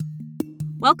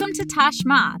Welcome to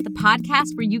Tashma, the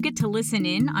podcast where you get to listen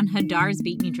in on Hadar's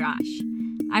Beit Midrash.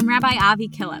 I'm Rabbi Avi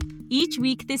Killip. Each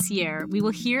week this year, we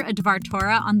will hear a Dvar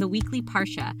Torah on the weekly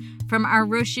Parsha from our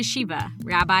Rosh Yeshiva,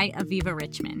 Rabbi Aviva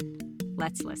Richman.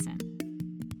 Let's listen.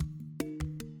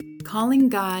 Calling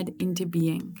God into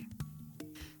being.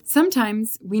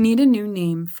 Sometimes we need a new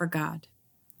name for God.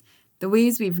 The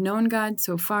ways we've known God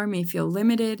so far may feel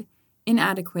limited,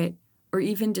 inadequate, or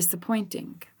even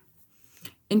disappointing.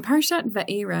 In Parashat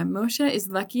Va'era, Moshe is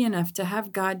lucky enough to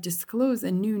have God disclose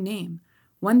a new name,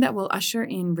 one that will usher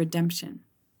in redemption.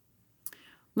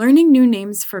 Learning new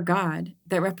names for God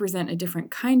that represent a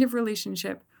different kind of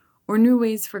relationship or new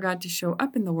ways for God to show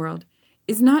up in the world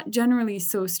is not generally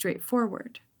so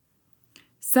straightforward.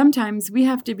 Sometimes we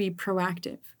have to be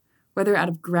proactive, whether out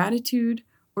of gratitude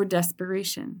or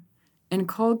desperation, and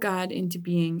call God into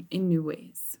being in new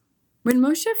ways. When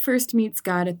Moshe first meets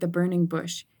God at the burning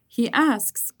bush, he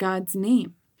asks God's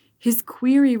name. His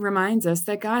query reminds us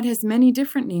that God has many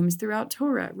different names throughout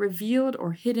Torah, revealed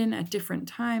or hidden at different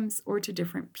times or to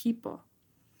different people.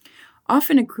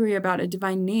 Often a query about a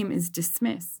divine name is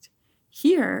dismissed.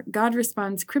 Here, God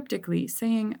responds cryptically,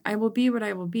 saying, "I will be what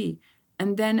I will be,"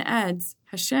 and then adds,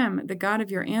 "Hashem, the God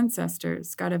of your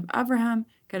ancestors, God of Abraham,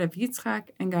 God of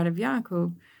Yitzchak, and God of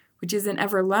Yaakov," which is an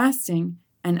everlasting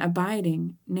and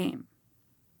abiding name.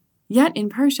 Yet in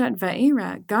Parashat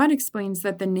Va'era, God explains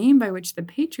that the name by which the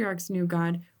patriarchs knew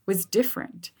God was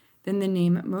different than the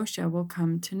name Moshe will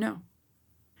come to know.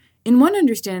 In one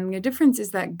understanding, the difference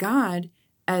is that God,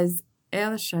 as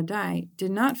El Shaddai,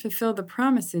 did not fulfill the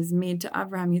promises made to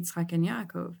Abraham, Yitzchak, and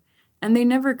Yaakov, and they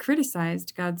never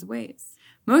criticized God's ways.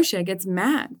 Moshe gets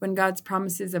mad when God's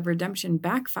promises of redemption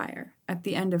backfire at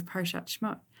the end of Parashat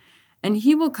Shemot, and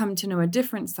he will come to know a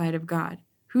different side of God,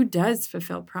 who does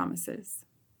fulfill promises.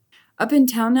 Up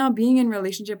until now, being in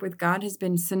relationship with God has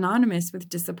been synonymous with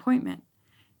disappointment.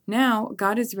 Now,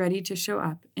 God is ready to show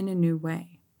up in a new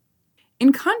way.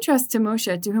 In contrast to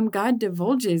Moshe, to whom God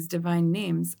divulges divine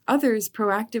names, others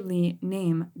proactively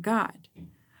name God.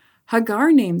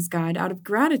 Hagar names God out of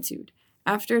gratitude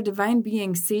after a divine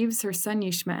being saves her son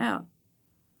Yishmael.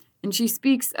 And she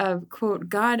speaks of, quote,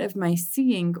 God of my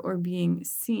seeing or being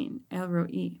seen, El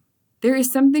Roi. There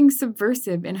is something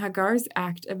subversive in Hagar's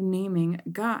act of naming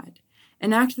God,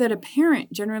 an act that a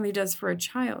parent generally does for a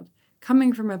child,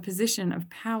 coming from a position of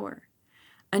power.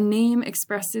 A name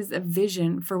expresses a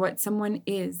vision for what someone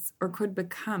is or could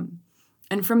become,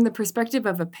 and from the perspective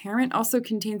of a parent also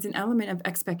contains an element of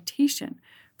expectation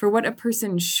for what a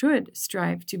person should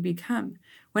strive to become.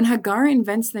 When Hagar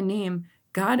invents the name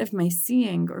God of my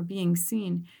seeing or being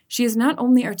seen, she is not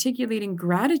only articulating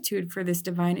gratitude for this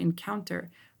divine encounter,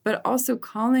 but also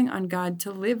calling on God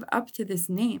to live up to this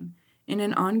name in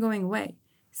an ongoing way,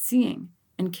 seeing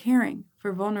and caring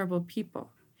for vulnerable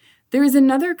people. There is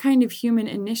another kind of human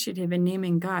initiative in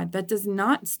naming God that does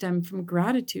not stem from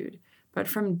gratitude, but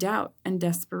from doubt and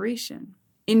desperation.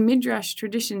 In Midrash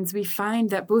traditions, we find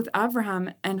that both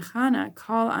Avraham and Hannah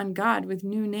call on God with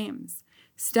new names,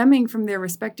 stemming from their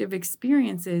respective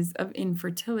experiences of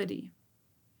infertility.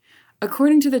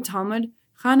 According to the Talmud,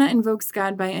 Hannah invokes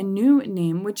God by a new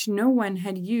name which no one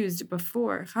had used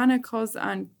before. Hannah calls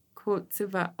on, quote,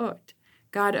 Tzivaot,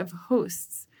 God of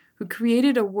hosts, who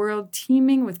created a world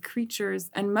teeming with creatures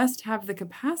and must have the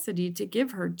capacity to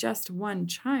give her just one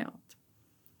child.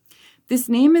 This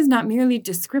name is not merely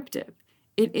descriptive,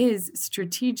 it is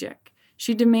strategic.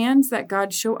 She demands that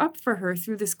God show up for her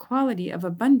through this quality of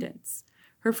abundance.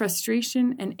 Her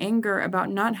frustration and anger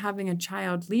about not having a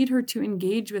child lead her to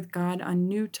engage with God on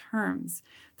new terms.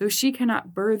 Though she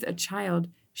cannot birth a child,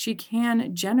 she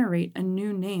can generate a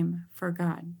new name for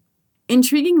God.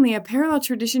 Intriguingly, a parallel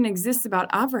tradition exists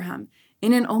about Abraham.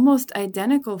 In an almost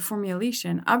identical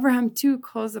formulation, Abraham too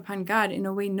calls upon God in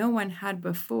a way no one had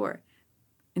before,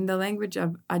 in the language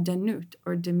of Adanut,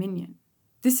 or dominion.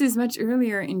 This is much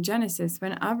earlier in Genesis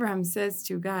when Abraham says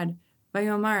to God,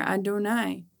 Vayomar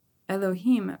Adonai,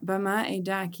 Elohim, bama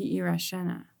eda ki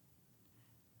irashana.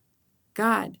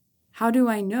 God, how do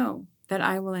I know that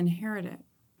I will inherit it?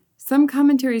 Some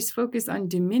commentaries focus on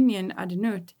dominion,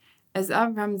 Adonut, as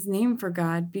Abraham's name for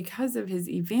God because of his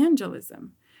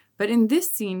evangelism. But in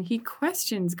this scene, he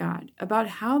questions God about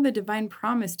how the divine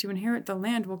promise to inherit the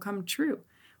land will come true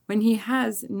when he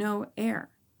has no heir.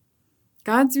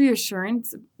 God's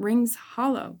reassurance rings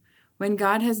hollow when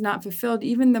God has not fulfilled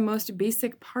even the most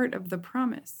basic part of the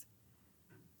promise.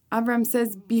 Abraham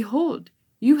says, "Behold,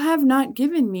 you have not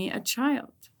given me a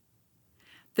child."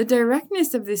 The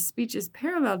directness of this speech is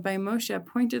paralleled by Moshe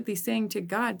pointedly saying to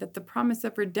God that the promise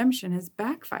of redemption has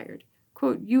backfired.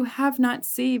 Quote, "You have not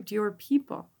saved your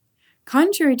people."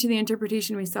 Contrary to the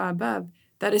interpretation we saw above,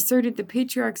 that asserted the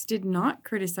patriarchs did not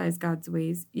criticize God's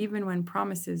ways even when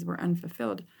promises were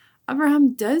unfulfilled,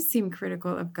 Abraham does seem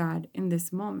critical of God in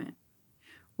this moment.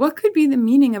 What could be the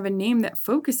meaning of a name that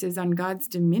focuses on God's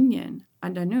dominion,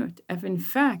 Adanut, if in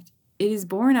fact it is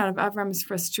born out of Abraham's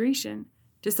frustration,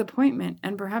 disappointment,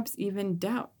 and perhaps even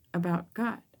doubt about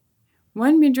God?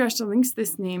 One midrash links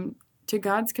this name to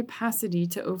God's capacity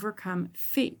to overcome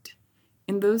fate,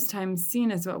 in those times seen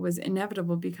as what was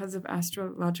inevitable because of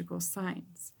astrological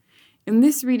signs. In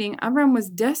this reading, Abraham was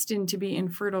destined to be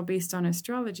infertile based on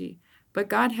astrology, but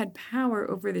God had power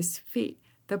over this fate.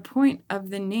 The point of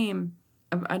the name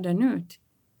of Adanut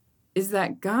is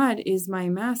that God is my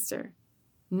master,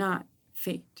 not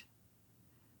fate.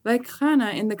 Like Hannah,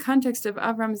 in the context of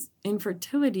Abraham's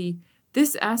infertility,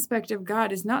 this aspect of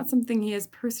God is not something he has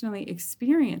personally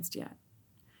experienced yet.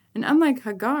 And unlike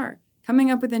Hagar,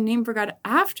 coming up with a name for God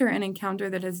after an encounter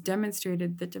that has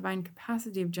demonstrated the divine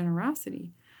capacity of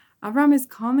generosity, Abraham is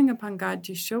calling upon God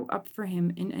to show up for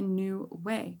him in a new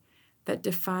way that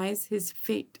defies his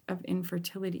fate of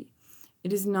infertility.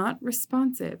 It is not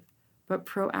responsive, but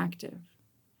proactive.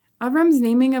 Abraham's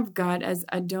naming of God as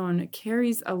Adon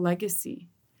carries a legacy.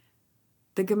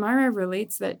 The Gemara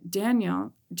relates that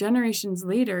Daniel, generations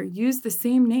later, used the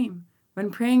same name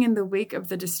when praying in the wake of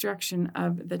the destruction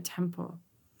of the temple.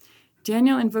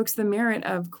 Daniel invokes the merit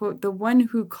of, quote, the one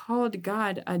who called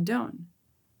God Adon,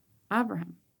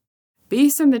 Abraham.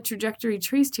 Based on the trajectory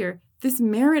traced here, this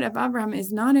merit of Abraham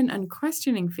is not an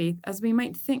unquestioning faith, as we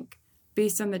might think,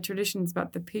 based on the traditions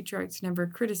about the patriarchs never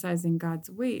criticizing God's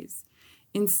ways.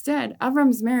 Instead,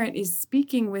 Abraham's merit is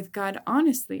speaking with God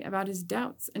honestly about his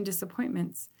doubts and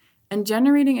disappointments, and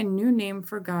generating a new name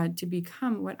for God to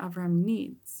become what Abraham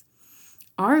needs.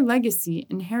 Our legacy,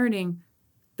 inheriting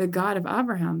the God of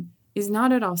Abraham, is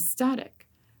not at all static.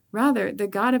 Rather, the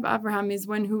God of Abraham is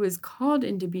one who is called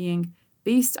into being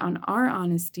based on our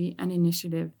honesty and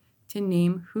initiative to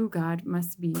name who God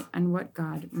must be and what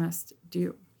God must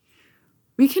do.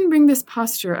 We can bring this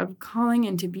posture of calling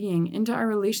into being into our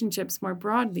relationships more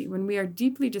broadly when we are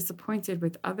deeply disappointed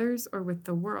with others or with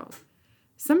the world.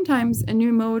 Sometimes a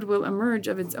new mode will emerge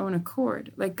of its own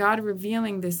accord, like God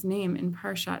revealing this name in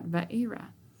Parashat Va'era.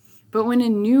 But when a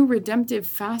new redemptive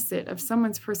facet of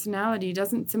someone's personality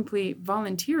doesn't simply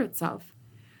volunteer itself,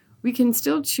 we can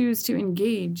still choose to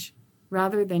engage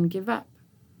rather than give up.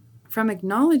 From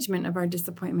acknowledgement of our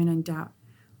disappointment and doubt,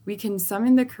 we can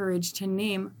summon the courage to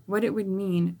name what it would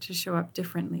mean to show up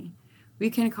differently. We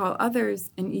can call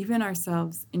others and even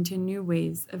ourselves into new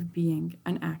ways of being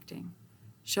and acting.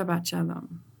 Shabbat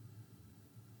Shalom.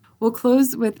 We'll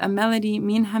close with a melody,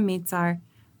 Min HaMetzar,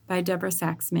 by Deborah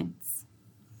Sachs-Mintz.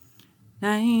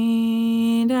 Ya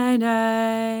da da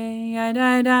da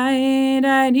da da da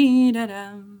da dee da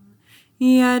da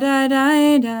da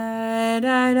da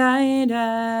da da da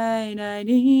da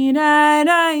dee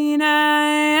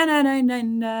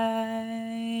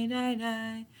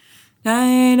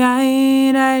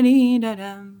da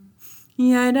dum.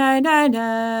 Ya da da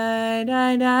da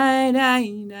da da da da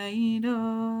do.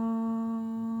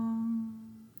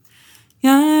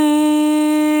 Ya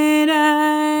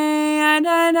da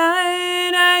da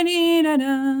da dee da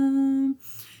dum.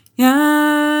 Ya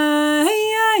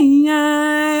ya ya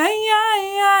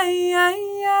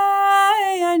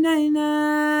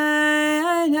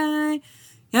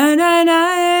ya da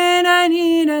da da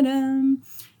dee da dum,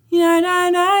 ya da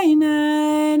da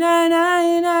da da da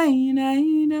da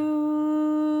do,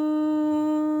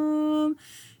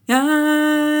 ya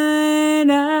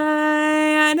da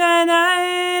da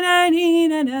da dee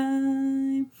da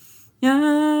dum, ya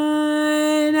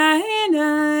da da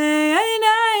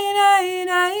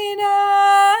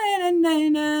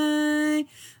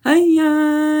ay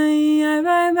ay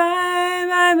bye bye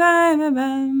bye bye bye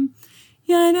bye.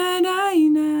 Ya da da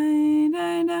da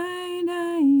da da da.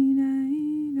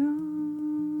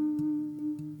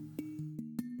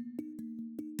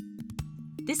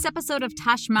 This episode of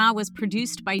Tashma was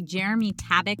produced by Jeremy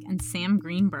Tabak and Sam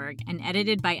Greenberg and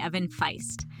edited by Evan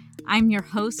Feist. I'm your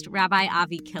host, Rabbi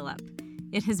Avi Killip.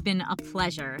 It has been a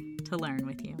pleasure to learn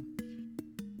with you.